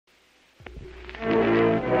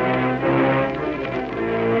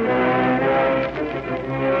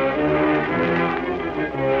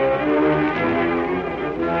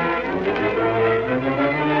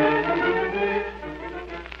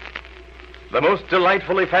the most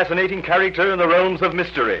delightfully fascinating character in the realms of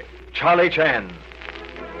mystery, Charlie Chan.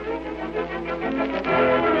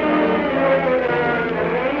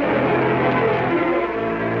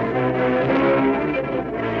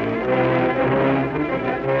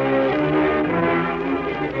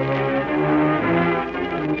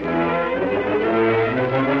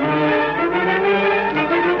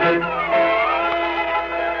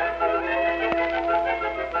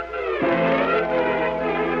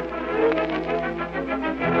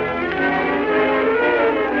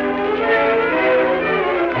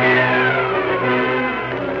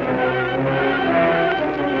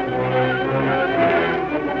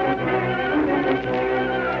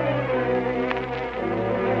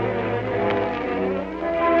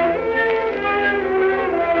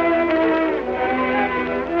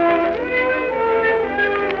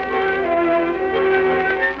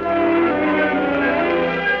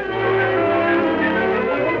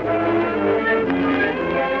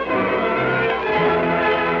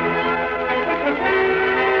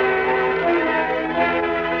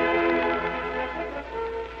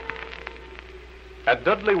 At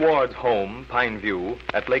Dudley Ward's home, Pineview,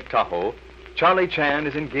 at Lake Tahoe, Charlie Chan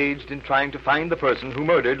is engaged in trying to find the person who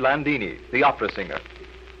murdered Landini, the opera singer.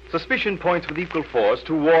 Suspicion points with equal force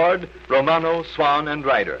to Ward, Romano, Swan, and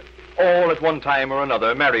Ryder, all at one time or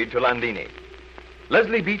another married to Landini.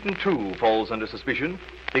 Leslie Beaton, too, falls under suspicion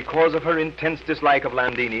because of her intense dislike of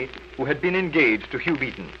Landini, who had been engaged to Hugh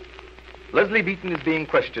Beaton. Leslie Beaton is being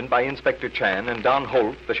questioned by Inspector Chan and Don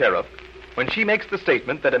Holt, the sheriff, when she makes the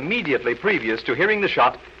statement that immediately previous to hearing the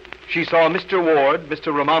shot, she saw Mr. Ward,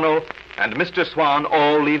 Mr. Romano, and Mr. Swan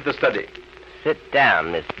all leave the study. Sit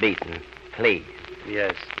down, Miss Beaton, please.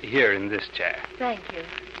 Yes, here in this chair. Thank you.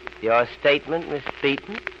 Your statement, Miss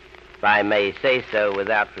Beaton, if I may say so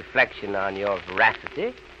without reflection on your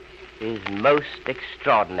veracity, is most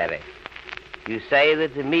extraordinary. You say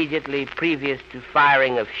that immediately previous to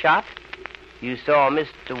firing of shot, you saw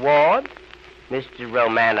Mr. Ward, Mr.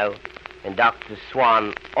 Romano, and Dr.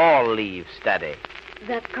 Swan all leave study.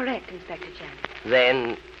 That's correct, Inspector Chan.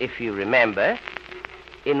 Then, if you remember,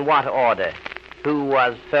 in what order? Who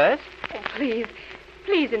was first? Oh, please,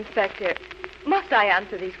 Inspector, must I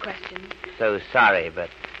answer these questions? So sorry,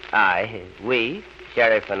 but we,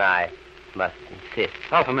 Sheriff and I, must insist.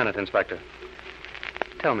 Half a minute, Inspector.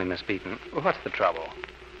 Tell me, Miss Beaton, what's the trouble?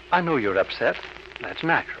 I know you're upset. That's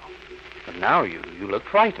natural. But now you look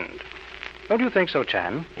frightened. Don't you think so,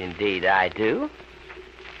 Chan? Indeed, I do.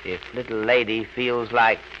 If little lady feels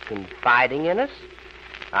like confiding in us,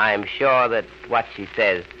 I'm sure that what she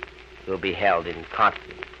says will be held in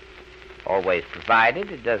confidence. Always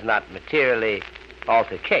provided it does not materially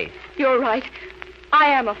alter case. You're right. I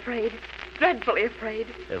am afraid. Dreadfully afraid.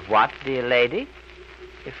 Of what, dear lady?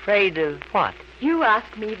 Afraid of what? You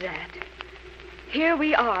asked me that. Here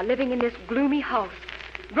we are, living in this gloomy house,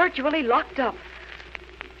 virtually locked up.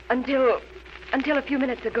 Until a few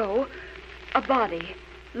minutes ago, a body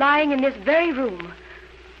lying in this very room.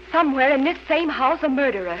 Somewhere in this same house, a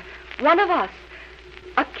murderer. One of us.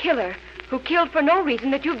 A killer who killed for no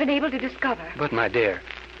reason that you've been able to discover. But, my dear,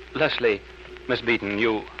 Leslie, Miss Beaton,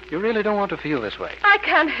 you really don't want to feel this way. I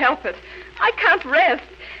can't help it. I can't rest.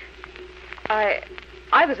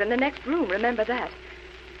 I was in the next room, remember that.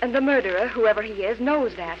 And the murderer, whoever he is,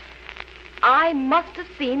 knows that. I must have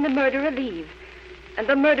seen the murderer leave. And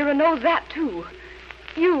the murderer knows that, too.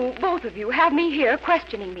 You, both of you, have me here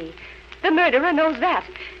questioning me. The murderer knows that.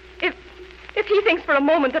 If he thinks for a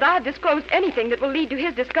moment that I've disclosed anything that will lead to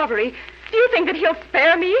his discovery, do you think that he'll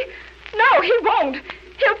spare me? No, he won't.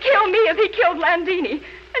 He'll kill me as he killed Landini.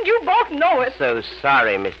 And you both know it. So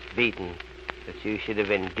sorry, Miss Beaton, that you should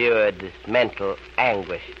have endured this mental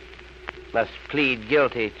anguish. Must plead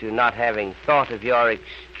guilty to not having thought of your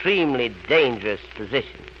extremely dangerous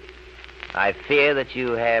position. I fear that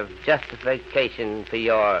you have justification for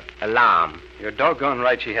your alarm. You're doggone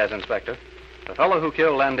right she has, Inspector. The fellow who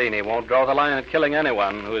killed Landini won't draw the line at killing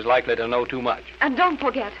anyone who is likely to know too much. And don't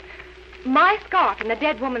forget, my scarf in the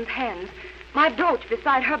dead woman's hands, my brooch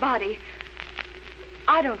beside her body.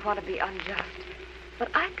 I don't want to be unjust, but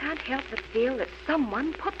I can't help but feel that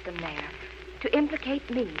someone put them there to implicate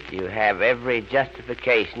me. You have every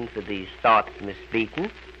justification for these thoughts, Miss Beaton.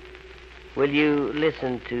 Will you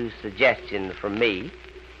listen to suggestion from me,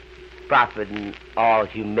 proffered in all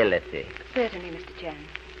humility? Certainly, Mr. Chan.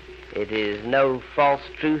 It is no false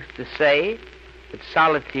truth to say that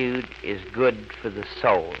solitude is good for the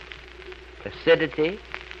soul. Placidity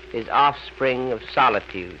is offspring of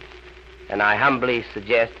solitude, and I humbly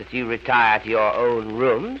suggest that you retire to your own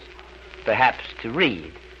rooms, perhaps to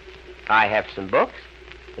read. I have some books,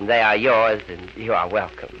 and they are yours, and you are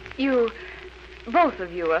welcome. You Both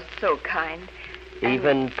of you are so kind.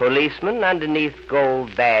 Even policeman underneath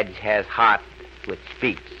gold badge has heart which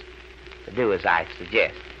beats. Do as I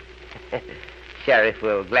suggest. Sheriff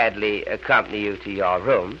will gladly accompany you to your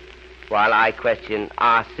room while I question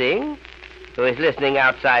Ah Sing, who is listening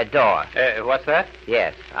outside door. What's that?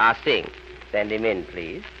 Yes, Ah Sing. Send him in,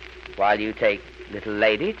 please, while you take little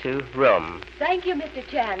lady to room. Thank you, Mr.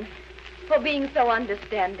 Chan, for being so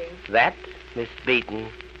understanding. That, Miss Beaton,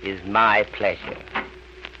 is my pleasure.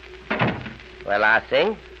 Well, Ah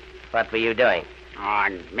Sing, what were you doing?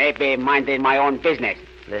 Maybe minding my own business.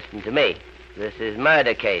 Listen to me. This is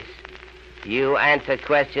murder case. You answer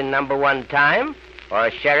question number 1 time, or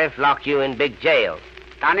a sheriff lock you in big jail.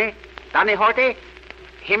 Danny Horty,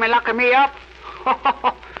 him locking me up?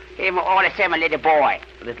 Him all the same a little boy.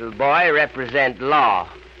 Little boy represent law.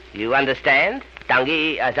 You understand?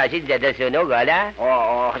 Tangi assassin no gada.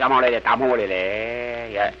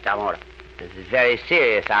 Yes, This is very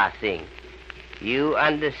serious, Ah Sing. You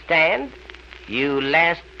understand? You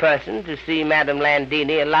last person to see Madame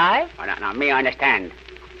Landini alive? Now, me understand.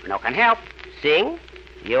 No can help. Sing,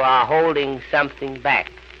 you are holding something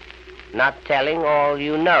back. Not telling all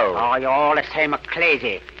you know. Oh, you're all the same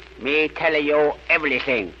crazy. Me telling you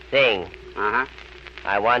everything. Sing, Uh-huh.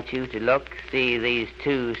 I want you to see these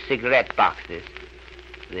 2 cigarette boxes.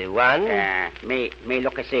 The one, Me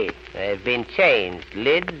look and see. they've been changed.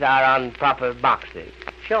 Lids are on proper boxes.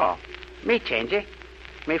 Sure. Me change it.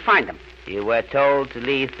 Me find them. You were told to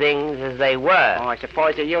leave things as they were. Oh, I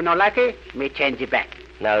suppose that you no like it, me change it back.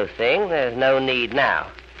 No, Sing, there's no need now.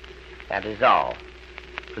 That is all.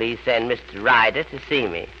 Please send Mr. Ryder to see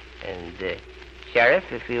me. And,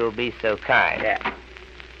 Sheriff, if you will be so kind. Yeah.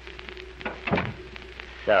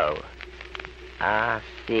 So, Ah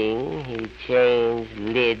Sing, he changed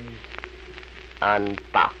lids on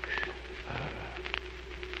box.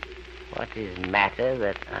 What is matter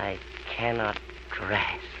that I cannot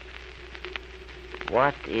grasp?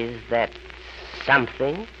 What is that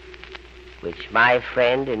something which my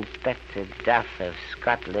friend Inspector Duff of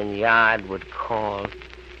Scotland Yard would call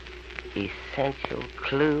essential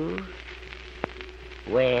clue?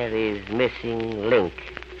 Where is missing link?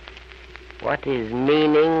 What is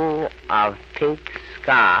meaning of pink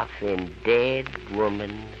scarf in dead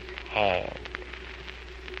woman's hand?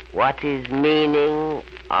 What is meaning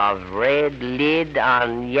of red lid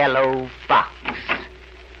on yellow box?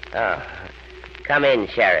 Oh, come in,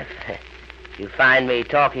 Sheriff. You find me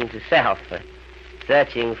talking to self,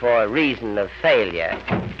 searching for a reason of failure.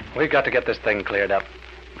 We've got to get this thing cleared up.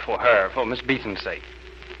 For her, for Miss Beaton's sake.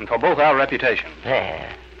 And for both our reputations.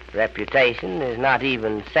 Reputation is not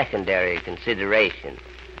even secondary consideration.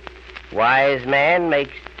 Wise man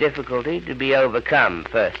makes difficulty to be overcome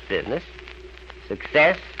first business.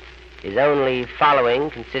 Success is only following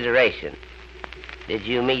consideration. Did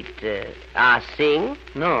you meet Ah Sing?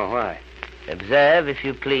 No, why? Observe, if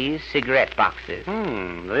you please, cigarette boxes.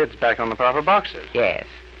 The lid's back on the proper boxes. Yes.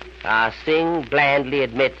 Ah Sing blandly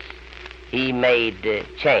admits he made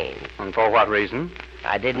change. And for what reason?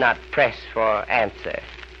 I did not press for answer.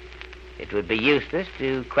 It would be useless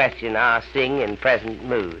to question Ah Sing in present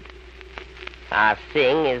mood. Ah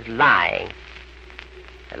Sing is lying.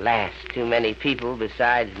 Alas, too many people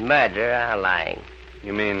besides murder are lying.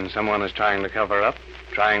 You mean someone is trying to cover up?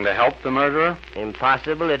 Trying to help the murderer?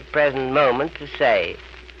 Impossible at present moment to say.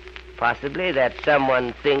 Possibly that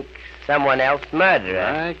someone thinks someone else murderer.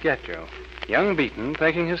 I get you. Young Beaton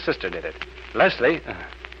thinking his sister did it. Leslie,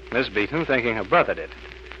 Miss Beaton thinking her brother did it.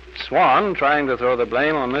 Swan trying to throw the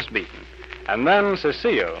blame on Miss Beaton. And then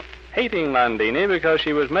Cecile hating Landini because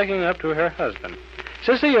she was making up to her husband.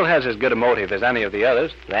 Cecile has as good a motive as any of the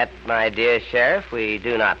others. That, my dear Sheriff, we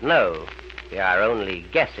do not know. We are only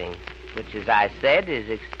guessing, which, as I said, is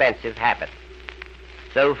expensive habit.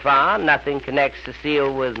 So far, nothing connects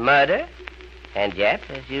Cecile with murder, and yet,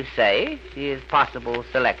 as you say, she is possible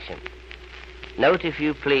selection. Note, if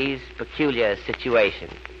you please, peculiar situation.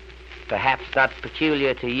 Perhaps not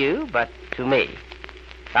peculiar to you, but to me.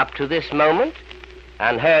 Up to this moment,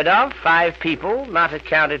 unheard of, 5 people not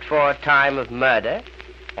accounted for time of murder,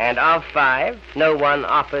 and of 5, no one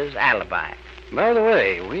offers alibi. By the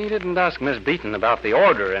way, we didn't ask Miss Beaton about the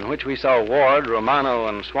order in which we saw Ward, Romano,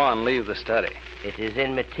 and Swan leave the study. It is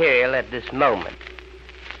immaterial at this moment.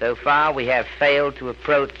 So far, we have failed to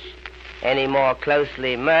approach any more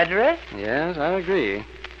closely murderer. Yes, I agree.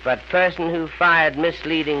 But person who fired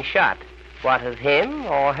misleading shot, what of him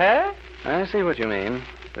or her? I see what you mean.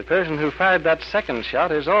 The person who fired that second shot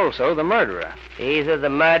is also the murderer. Either the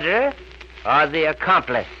murderer or the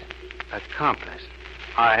accomplice. Accomplice?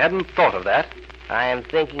 I hadn't thought of that. I am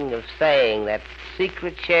thinking of saying that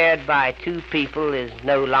secret shared by two people is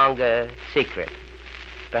no longer secret.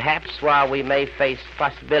 Perhaps while we may face the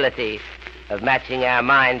possibility of matching our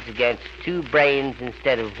minds against two brains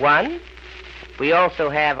instead of one, we also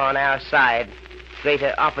have on our side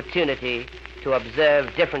greater opportunity to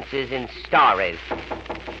observe differences in stories.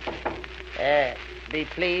 Be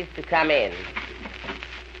pleased to come in.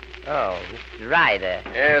 Oh, Mr. Ryder.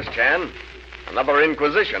 Yes, Chan. Another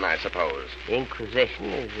inquisition, I suppose. Inquisition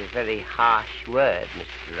is a very harsh word,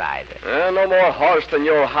 Mr. Ryder. No more harsh than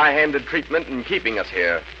your high-handed treatment in keeping us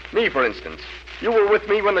here. Me, for instance. You were with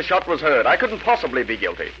me when the shot was heard. I couldn't possibly be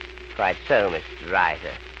guilty. Quite so, Mr.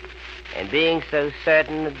 Ryder. And being so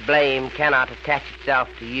certain that blame cannot attach itself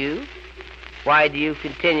to you, why do you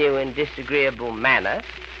continue in disagreeable manner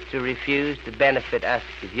to refuse to benefit us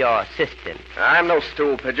with your assistance? I'm no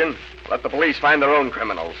stool pigeon. Let the police find their own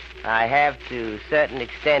criminals. I have, to a certain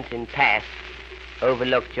extent in past,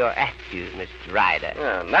 overlooked your attitude, Mr.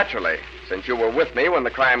 Ryder. Naturally, since you were with me when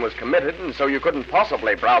the crime was committed, and so you couldn't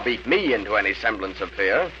possibly browbeat me into any semblance of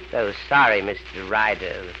fear. So sorry, Mr.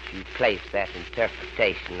 Ryder, that you place that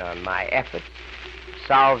interpretation on my efforts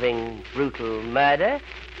solving brutal murder.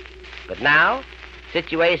 But now, the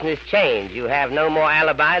situation has changed. You have no more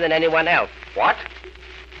alibi than anyone else. What?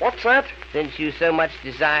 What's that? Since you so much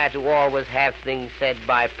desire to always have things said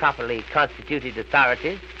by properly constituted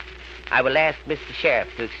authorities, I will ask Mr. Sheriff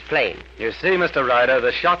to explain. You see, Mr. Ryder,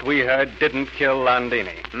 the shot we heard didn't kill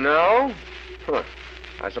Landini. No? Huh.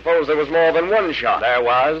 I suppose there was more than one shot. There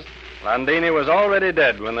was. Landini was already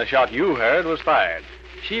dead when the shot you heard was fired.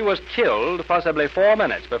 She was killed possibly 4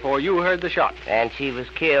 minutes before you heard the shot. And she was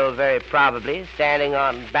killed very probably standing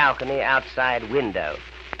on balcony outside window.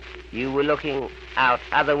 You were looking out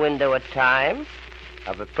other window at time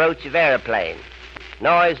of approach of aeroplane,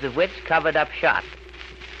 noise of which covered up shot.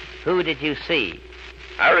 Who did you see?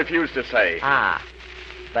 I refuse to say.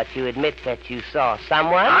 But you admit that you saw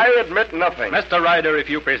someone? I admit nothing. Mr. Ryder, if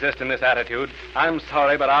you persist in this attitude, I'm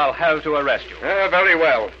sorry, but I'll have to arrest you. Very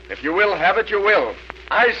well. If you will have it, you will.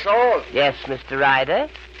 I saw... Yes, Mr. Ryder.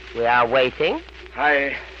 We are waiting.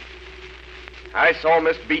 I saw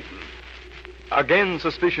Miss Beaton. Again,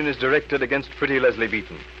 suspicion is directed against pretty Leslie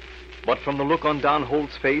Beaton. But from the look on Don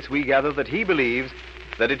Holt's face, we gather that he believes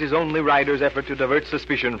that it is only Ryder's effort to divert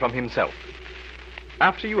suspicion from himself.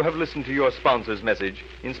 After you have listened to your sponsor's message,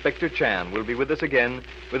 Inspector Chan will be with us again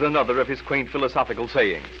with another of his quaint philosophical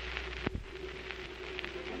sayings.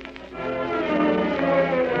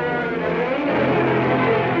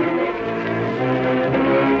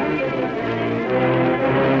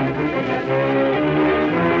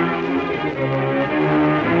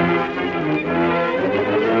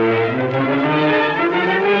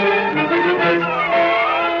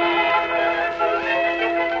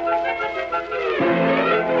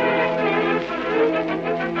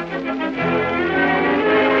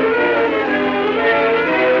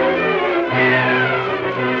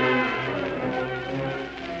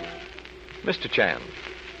 Mr. Chan,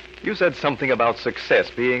 you said something about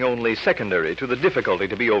success being only secondary to the difficulty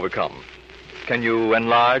to be overcome. Can you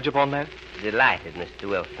enlarge upon that? Delighted, Mr.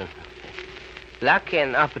 Wilson. Luck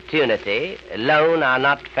and opportunity alone are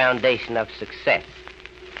not the foundation of success.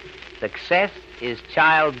 Success is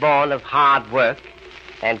child born of hard work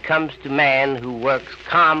and comes to man who works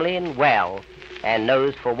calmly and well and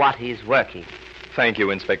knows for what he's working. Thank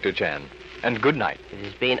you, Inspector Chan. And good night. It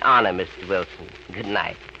has been honor, Mr. Wilson. Good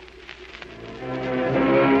night.